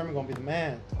Trey Sermon gonna be the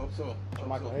man. Hope so.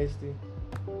 Michael Hasty.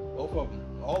 Both of them.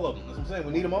 All of them. That's what I'm saying.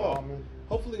 We need them all.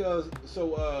 Hopefully, what's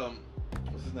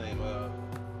his name?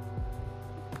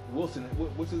 Wilson.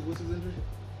 What's his injury?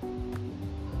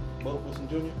 Wilson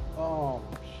Jr.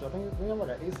 Shit, I think we have like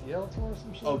an ACL tour or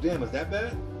some shit. Oh damn, is that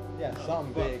bad? Yeah,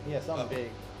 something big. Yeah, something big.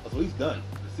 So he's done.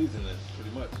 The season is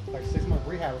pretty much. Like 6 month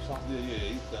rehab or something. Yeah,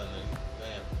 he's done.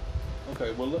 Damn.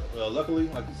 Okay, well, look, luckily,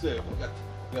 like you said, we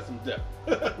got some depth.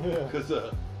 Yeah. Cause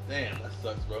damn, that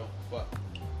sucks, bro. Fuck.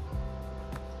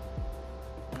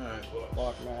 All right,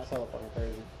 well. Fuck, man, that's hella fucking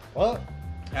crazy. Well,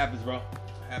 happens, bro.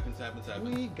 Happens.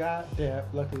 we got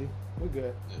depth. Luckily, we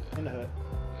good in the hood.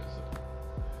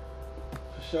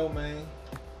 For sure, man.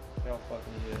 Hell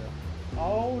fucking yeah.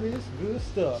 All this good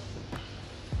stuff.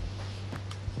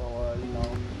 So,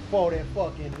 for them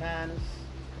fucking Niners.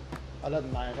 I love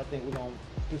the Niners. I think we're gonna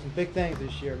do some big things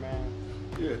this year, man.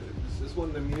 Yeah, it's one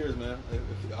of them years, man.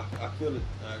 I feel it.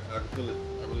 I feel it.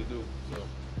 I really do. So,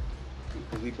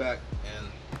 we'll be back, and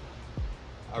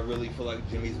I really feel like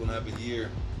Jimmy's gonna have a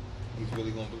year. He's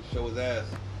really gonna show his ass,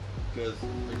 because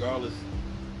regardless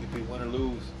if he win or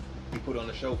lose, he put on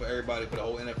the show for everybody, for the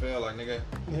whole NFL. Like, nigga,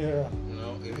 Yeah. you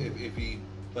know, if he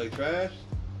play trash,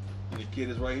 and the kid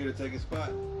is right here to take his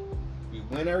spot. We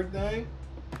win everything,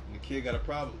 and the kid got a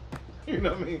problem. You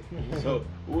know what I mean? So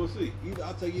we'll see.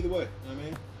 I'll take either way. You know what I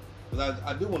mean? Because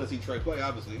I do want to see Trey play.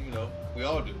 Obviously, you know, we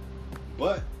all do.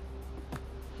 But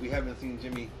we haven't seen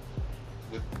Jimmy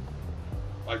with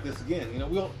like this again. You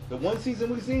know, the one season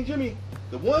we've seen Jimmy,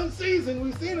 the one season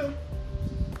we've seen him,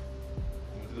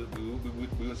 we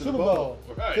went to Super the bowl. Bowl.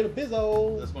 Right. To the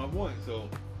Bizzo. That's my point. So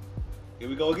here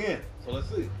we go again. So let's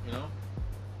see. You know.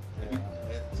 Yeah.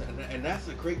 And that's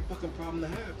a great fucking problem to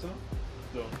have, Tom.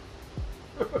 So.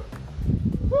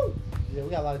 Woo. Yeah, we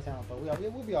got a lot of talent, but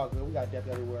we'll be all good. We got depth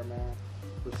everywhere, man.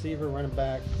 Receiver, running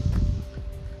back,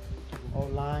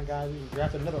 O-line guys. We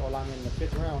drafted another O-lineman in the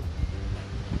 5th round.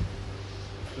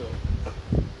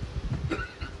 So.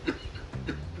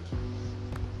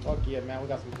 Fuck yeah, man. We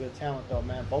got some good talent, though,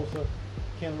 man. Bosa,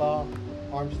 Kinlaw,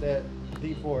 Armstead,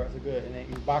 D4. That's a good. And then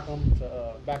Ibaka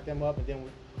to back them up. And then we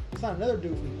signed another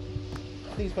dude from,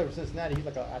 I think he's played for Cincinnati. He's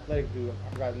like an athletic dude.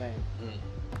 I forgot his name.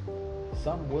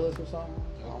 Something Willis or something.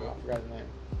 Okay. I forgot his name.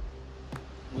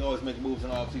 We always make moves in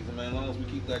the offseason, man. As long as we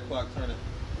keep that clock turning,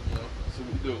 you know, that's what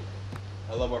we do.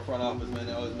 I love our front office, man.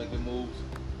 They always making moves.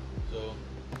 So,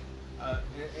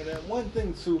 and then one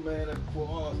thing too, man, for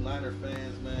all us Niner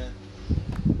fans, man,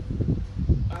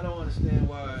 I don't understand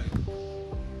why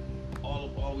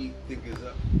all we think is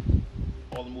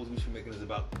all the moves we should be making is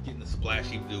about getting the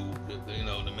splashy dude,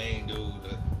 the main dude,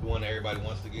 the one everybody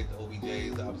wants to get, the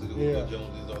OBJs, obviously the Julio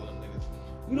Joneses, all them niggas.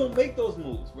 We don't make those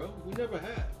moves, bro. We never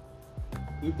have.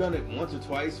 We've done it once or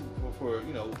twice for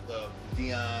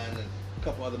Dion and a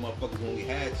couple other motherfuckers when we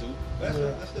had to.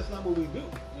 That's not what we do. You know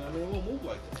what I mean? We don't move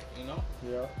like that, you know?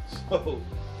 Yeah. So,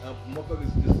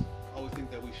 motherfuckers just always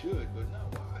think that we should, but no,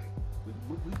 why?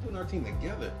 We putting our team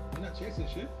together. We're not chasing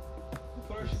shit. We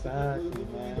put our shit together.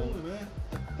 What are we doing,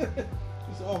 man?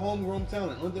 It's all homegrown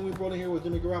talent. One thing we brought in here was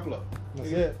Jimmy Garoppolo. That's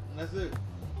it. That's it.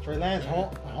 Trey Lance,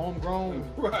 homegrown.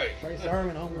 Right. Trey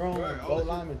Sermon, homegrown. Right. Bo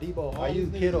Lyman, Debo, All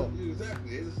Ayuk, these Kittle. niggas,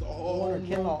 exactly. It's all Warner,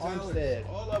 homegrown Kinlaw, talents. Armstead.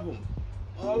 All of them.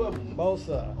 All of them.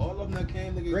 Bosa. All of them that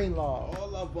came to get Greenlaw.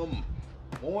 All of them.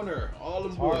 Warner. All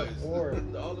them Hart, boys.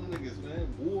 Ward. All them niggas, man.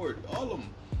 Ward. All of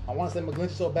them. I want to say McGlinchey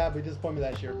so bad, but he disappointed me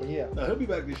last year. But yeah. No, he'll be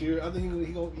back this year. I think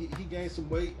he gained some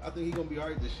weight. I think he's gonna be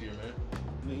alright this year, man.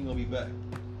 I think he's gonna be back.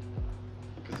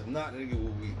 Because if not, nigga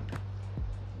will be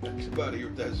get out of here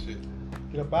with that shit.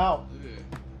 Get about.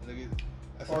 Yeah, nigga.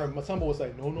 Or Matumbo would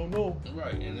say, no.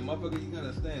 Right, and then motherfucker, you gotta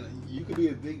understand, you could be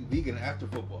a big vegan after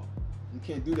football. You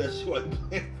can't do that shit while you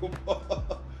playing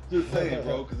football. Just saying,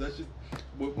 bro, because that shit.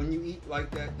 When you eat like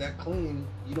that clean,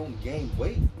 you don't gain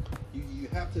weight. You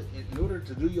have to, in order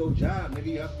to do your job, nigga,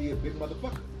 you have to be a big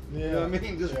motherfucker. You know what I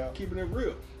mean? Just keeping it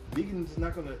real. vegan is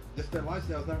not gonna. Just that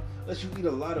lifestyle is not unless you eat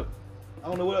a lot of. I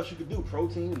don't know what else you could do.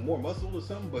 Protein, more muscle or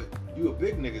something. But you a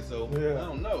big nigga, so Yeah. I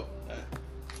don't know.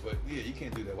 But yeah, you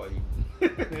can't do that while you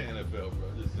in the NFL,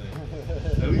 bro. Just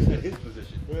saying. At least in his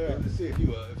position. Yeah. Let's say if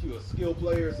you a skill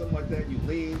player or something like that, you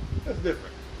lean. That's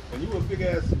different. When you a big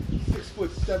ass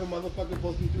 6'7" motherfucker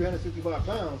supposed to be 365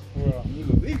 pounds, Yeah. and you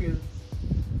a vegan,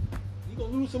 you gonna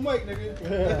lose some weight, nigga.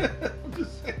 Yeah. I'm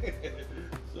just saying.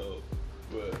 So,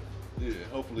 but yeah,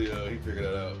 hopefully he figured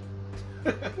that out.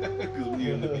 Because we need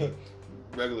him to be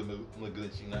regular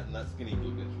McGlinchey, not skinny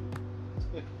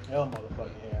McGlinchey. Hell,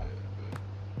 motherfucking yeah.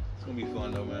 It's gonna be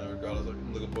fun though, man. Regardless,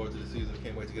 I'm looking forward to the season.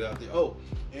 Can't wait to get out there. Oh,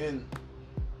 and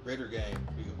Raider game.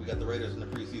 We got the Raiders in the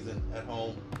preseason at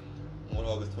home on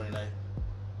August 29th.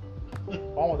 I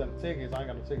want them tickets. I ain't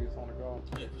got no tickets on the go.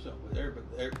 Yeah, for sure.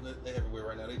 Everybody, they everywhere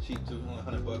right now. They cheap too, only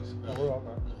 $100. Oh, we're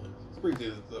okay. It's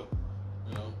preseason, so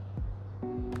you know,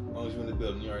 as long as you're in the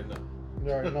building, you already know.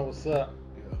 You already know what's up.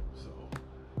 Yeah. So,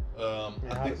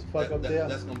 Yeah, I how think does fuck up there?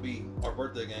 that's gonna be our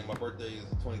birthday game. My birthday is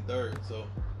the 23rd, so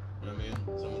you know what I mean.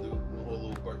 So I'm gonna do a whole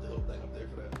little birthday thing up there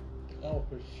for that. Oh,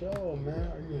 for sure, man.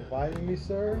 Are you inviting me,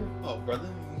 sir? Oh, brother.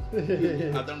 I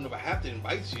don't know if I have to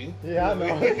invite you. Yeah, I know.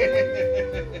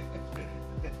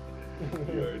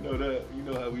 You already know that. You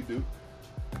know how we do.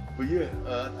 But yeah,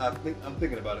 I'm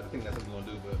thinking about it. I think that's what we're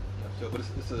gonna do, but I'm not sure. But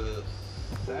it's a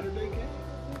Saturday game.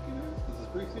 I think it is because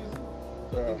it's preseason.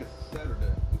 So I think it's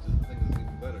Saturday, which is I think is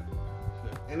even better.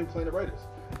 And we playing the Raiders,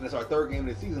 and it's our third game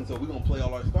of the season, so we're gonna play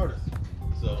all our starters.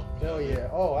 So Hell yeah.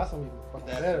 Oh, that's gonna be fucking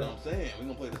that's better. what I'm saying. We're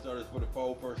gonna play the starters for the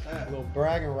full first half. A little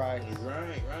bragging rights.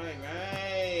 Right.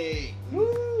 Woo!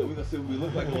 And we're gonna see what we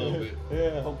look like a little bit.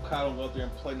 Yeah. Hope Kyle don't go out there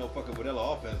and play no fucking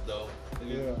vanilla offense though. And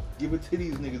just Yeah. give it to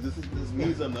these niggas. This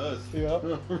means something to us. Yeah.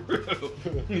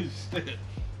 Shit.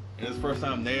 And it's the first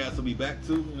time Nas will be back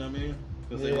too. You know what I mean?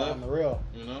 Since they Yeah, left. on the real.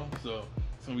 You know, so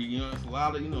it's gonna be it's a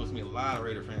lot of it's gonna be a lot of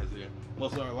Raider fans there.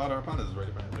 Most of a lot of our opponents is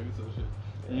Raider fans. Maybe so shit.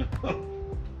 Yeah.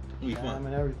 It'll be Time fun.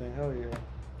 and everything. Hell yeah.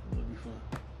 It'll be fun.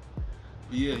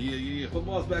 But yeah.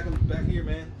 Football's back here,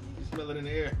 man. You smell it in the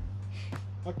air.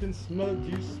 I can smell it. Do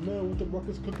you smell what the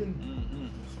ruckus cooking? Mm-hmm.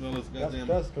 Smell this That's goddamn.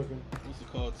 best cooking. What's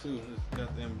it called too? This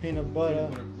goddamn Peanut butter.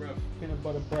 breath. Peanut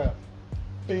butter breath.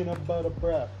 Peanut butter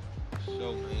breath.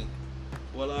 Show me.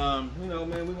 Well, you know,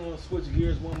 man, we're gonna switch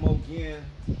gears one more again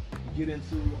and get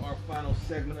into our final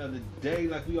segment of the day,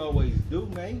 like we always do,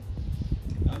 man.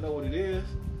 I know what it is.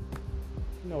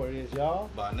 You know what it is, y'all.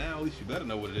 By now, at least you better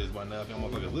know what it is by now if y'all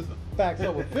motherfuckers listen. Facts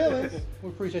over feelings. We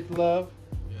appreciate the love.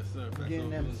 Yes, sir. Facts Getting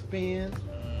over them feelings. spins.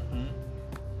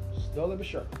 Mm-hmm. Slowly but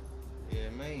sure. Yeah,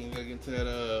 man, you gotta get into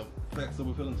that facts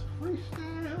over feelings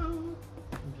freestyle.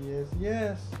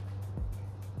 Yes.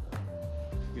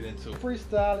 Get into it.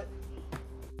 Freestyle it.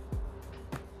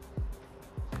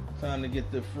 Time to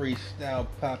get the freestyle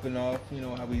popping off. You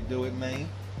know how we do it, man.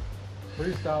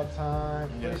 Freestyle time.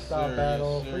 Yes, Freestyle sir,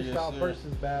 battle. yes, sir, yes, Freestyle sir.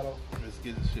 versus battle. Let's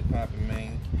get this shit popping,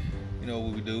 man. You know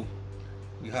what we do?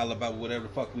 We holler about whatever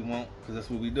the fuck we want, because that's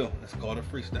what we do. It's called a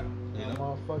freestyle. You know?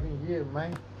 Motherfucking yeah,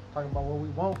 man. Talking about what we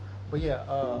want. But yeah,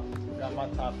 got my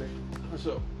topic. What's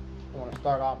up? I want to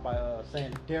start off by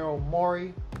saying Daryl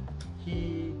Morey.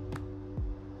 He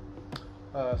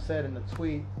said in the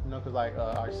tweet, you know, because like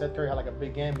our Seth Curry had like a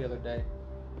big game the other day,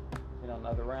 you know,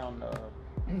 another round.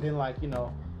 Then like, you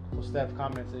know, so Steph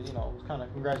commented, you know, was kind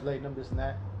of congratulating him, this and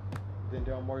that. Then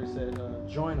Daryl Morey said,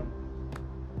 join him.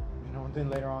 You know, and then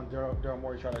later on, Daryl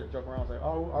Morey tried to joke around, like,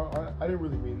 oh, I didn't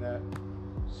really mean that.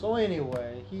 So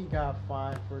anyway, he got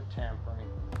fined for tampering.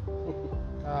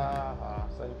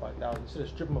 $75,000. Should have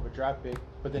stripped him of a draft pick.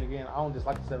 But then again, I don't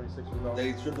dislike the 76ers though.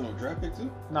 They stripped them of draft pick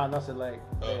too? No, nothing like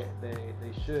Oh. they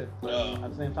should. But at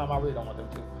the same time, I really don't want them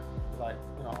to. Like,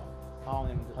 you know, I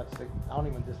don't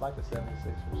even dislike the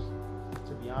 76ers.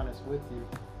 To be honest with you,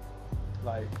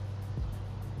 like,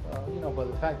 you know,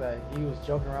 but the fact that he was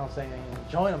joking around saying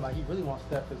join him, like he really wants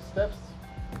Steph, because Steph's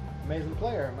an amazing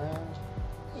player, man.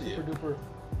 Super duper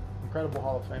incredible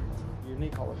Hall of Famer,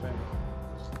 unique Hall of Famer.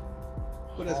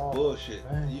 But that's Oh, bullshit.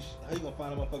 man. How you gonna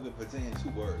find a motherfucker for saying 2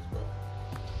 words, bro?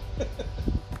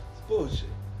 It's bullshit.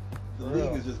 The For league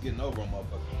real. is just getting over on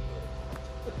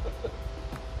motherfuckers.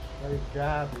 Very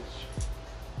garbage.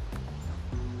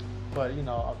 But you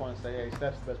know, I want to say, hey,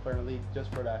 Steph's the best player in the league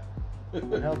just for that.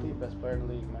 When healthy, best player in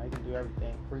the league, man. He can do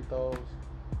everything: free throws,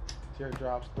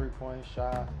 teardrops, 3-point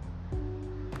shot,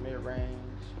 mid range,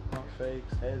 pump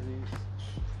fakes, hezzies,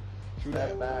 True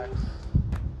step that. backs,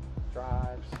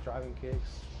 drives, driving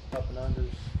kicks, up and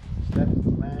unders. Steph is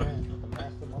the man, the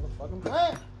master motherfucking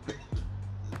plan.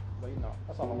 But you know,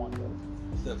 that's all I want though.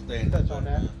 Steph stay in Touch his on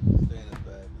bag, that. man. Stay in his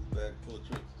bag. His bag full of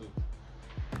tricks too.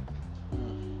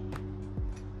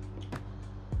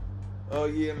 Oh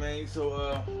yeah, man.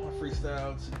 So my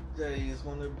freestyle today is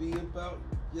going to be about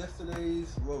last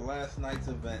night's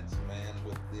events, man,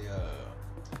 with the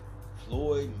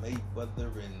Floyd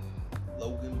Mayweather and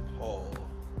Logan Paul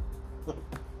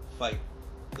fight.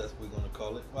 That's what we're going to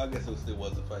call it. Well, I guess it still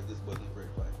was a fight. This wasn't a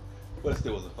great fight, but it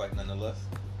still was a fight nonetheless.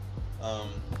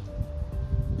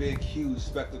 Big, huge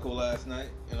spectacle last night.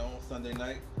 Sunday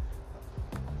night.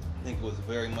 I think it was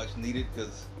very much needed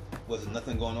because wasn't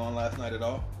nothing going on last night at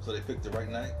all, so they picked the right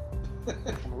night.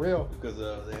 For real. Because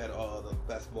they had all the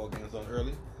basketball games on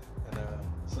early, and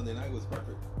Sunday night was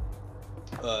perfect.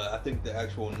 I think the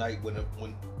actual night when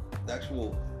the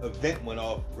actual event went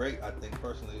off great. I think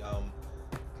personally,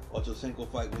 Ocho Cinco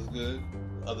fight was good.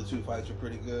 The other two fights were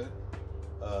pretty good.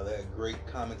 They had great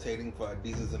commentating for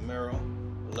Desus and Mero.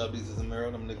 I love Desus and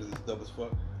Mero. Them niggas is dope as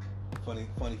fuck. Funny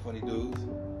dudes.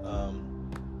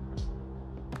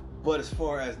 But as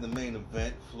far as the main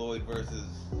event, Floyd versus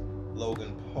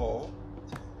Logan Paul,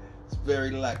 it's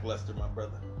very lackluster, my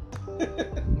brother.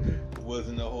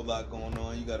 Wasn't a whole lot going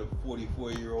on. You got a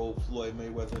 44-year-old Floyd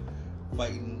Mayweather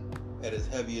fighting at his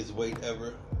heaviest weight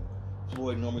ever.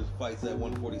 Floyd normally fights at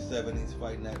 147. He's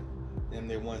fighting at damn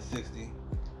near 160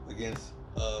 against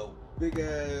a big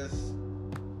ass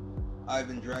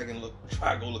Ivan Drago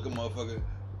looking motherfucker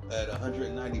at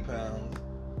 190 pounds.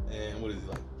 And what is he,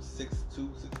 like 6'2",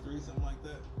 6'3", something like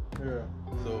that? Yeah.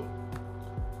 So,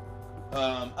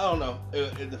 I don't know.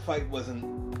 The fight wasn't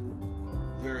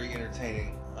very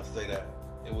entertaining. I'll say that.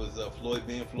 It was Floyd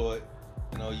being Floyd.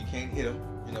 You can't hit him.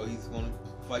 He's going to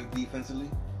fight defensively.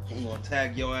 He's going to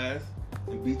tag your ass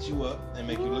and beat you up and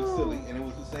make you look silly. And it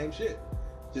was the same shit.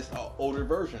 Just an older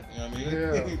version. You know what I mean?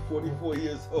 Yeah. He's 44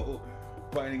 years old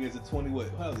fighting against a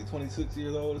 26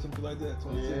 years old or something like that?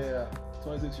 26? Yeah.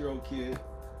 26-year-old kid.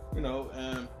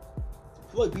 And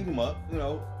Floyd beat him up,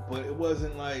 but it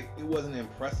wasn't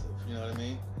impressive, you know what I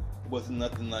mean? It wasn't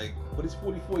nothing like, but he's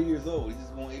 44 years old, he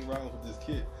just won 8 rounds with this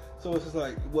kid. So it's just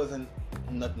like, it wasn't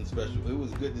nothing special. It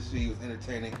was good to see, it was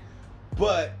entertaining,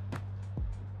 but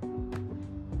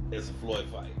it's a Floyd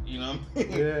fight, you know what I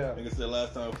mean? Yeah. Like I said,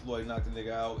 last time Floyd knocked a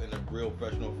nigga out in a real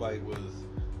professional fight was,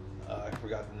 I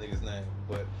forgot the nigga's name,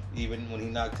 but even when he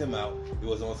knocked him out, it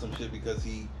was on some shit because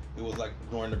it was like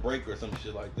during the break or some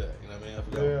shit like that. You know what I mean? I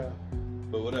forgot. Yeah.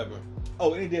 But whatever.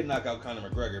 Oh, and he did knock out Conor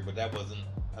McGregor, but that wasn't,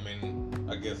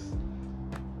 I guess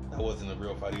that wasn't a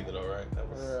real fight either though, right? That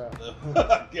was,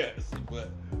 I guess.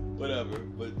 But whatever.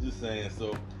 But just saying,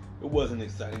 so it wasn't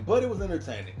exciting. But it was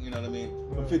entertaining. You know what I mean?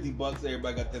 For $50,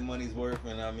 everybody got their money's worth.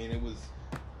 And it was,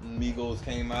 Migos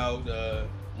came out,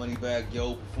 Moneybagg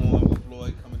Yo performed with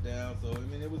Floyd coming down. So,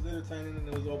 it was entertaining and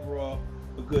it was overall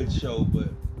a good show, but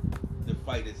the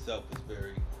fight itself is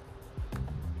very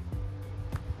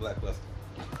lackluster.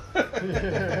 I'll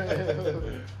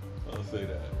say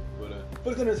that, but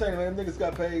it's entertaining. Man. Niggas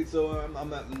got paid, so I'm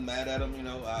not mad at them.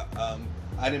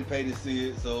 I didn't pay to see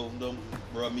it, so don't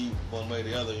rub me one way or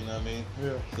the other. You know what I mean?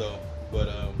 Yeah. So, but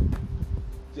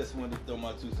just wanted to throw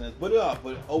my 2 cents. But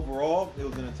overall, it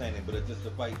was entertaining. But the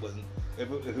fight wasn't. If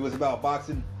it was about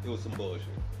boxing, it was some bullshit.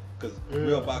 Because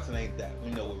real boxing ain't that. We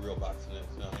know what real boxing is.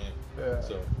 You know what I mean? Yeah.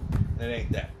 So it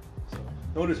ain't that. So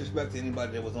no disrespect to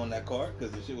anybody that was on that card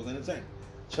because the shit was entertaining.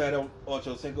 Chad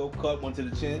Ocho Cinco caught one to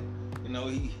the chin.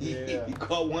 He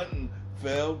caught one and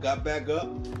fell, got back up,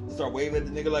 started waving at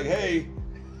the nigga like, "Hey."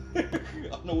 I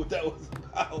don't know what that was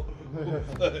about,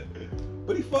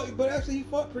 but he fought. But actually, he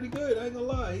fought pretty good. I ain't gonna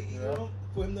lie.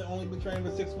 For him to only been training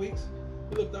for 6 weeks,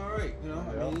 he looked all right.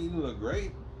 He looked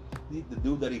great. The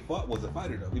dude that he fought was a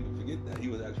fighter though. People forget that he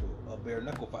was actually a bare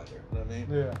knuckle fighter. You know what I mean?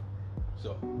 Yeah.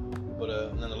 So, but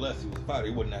nonetheless, he was a fighter.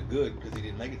 He wasn't that good because he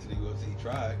didn't make it to the UFC. He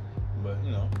tried, but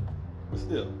but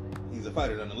still, he's a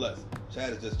fighter nonetheless.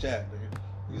 Chad is just Chad. Nigga.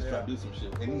 He just tried to do some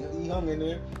shit, and he hung in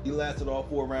there. He lasted all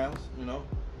 4 rounds.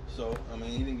 So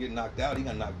he didn't get knocked out. He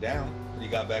got knocked down, but he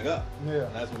got back up. Yeah.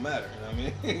 And that's what mattered. You know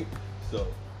what I mean? So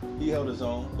he held his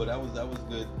own, but that was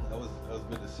good. That was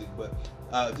good to see. But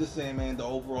just saying, man, the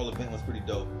overall event was pretty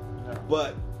dope. Yeah.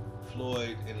 But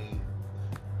Floyd and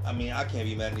I can't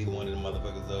be mad at either one of them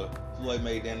motherfuckers. Floyd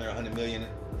made damn near $100 million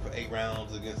for 8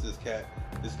 rounds against this cat.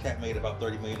 This cat made about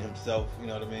 $30 million himself. You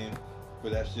know what I mean? For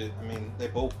that shit. They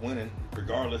both winning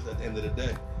regardless at the end of the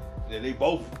day. They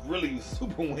both really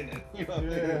super winning. You know what I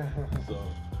mean? So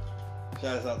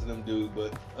shout out to them dudes.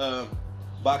 But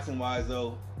boxing wise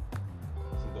though,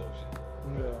 some bullshit.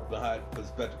 Yeah. But the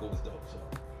spectacle was dope. So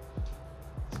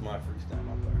it's my freestyle,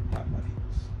 my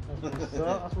That's what's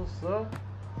up. That's what's up.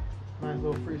 Nice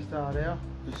little freestyle there.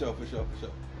 For sure.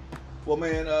 Well,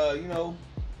 man,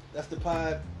 that's the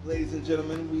pod, ladies and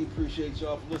gentlemen. We appreciate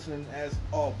y'all for listening as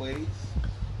always.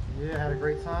 Yeah, had a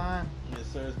great time. Yes,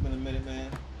 sir. It's been a minute,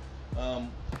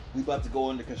 man. We about to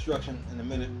go into construction in a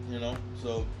minute, you know,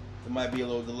 so there might be a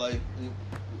little delay.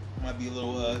 It might be a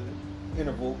little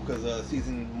interval because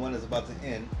season 1 is about to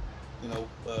end, you know,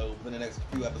 within the next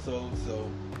few episodes. So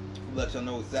we'll let y'all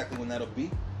know exactly when that'll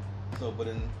be. So, but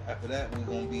then after that, we're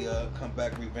gonna be come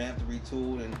back, revamped,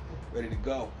 retooled, and ready to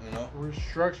go. You know,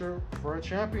 restructure for a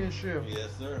championship. Yes,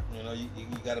 sir. You know, you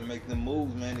got to make them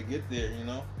moves, man, to get there. You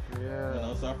know. Yeah. You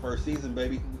know, it's our first season,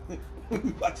 baby. We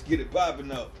about to get it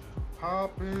popping up.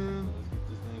 Popping. Let's get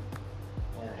this thing.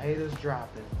 And haters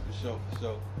dropping. For sure, for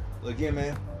sure. Well, again,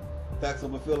 man, facts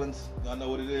over feelings. Y'all know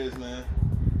what it is, man.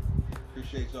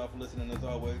 Appreciate y'all for listening as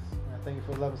always. Man, thank you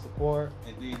for the love and support.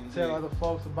 Indeed, indeed. Tell other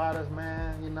folks about us,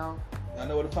 man. You know. Y'all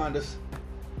know where to find us.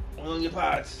 On your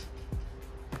pods.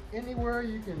 Anywhere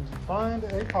you can find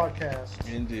a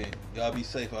podcast. Indeed. Y'all be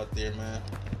safe out there, man.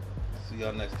 See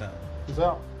y'all next time. Peace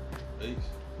out. Peace.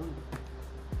 Ooh.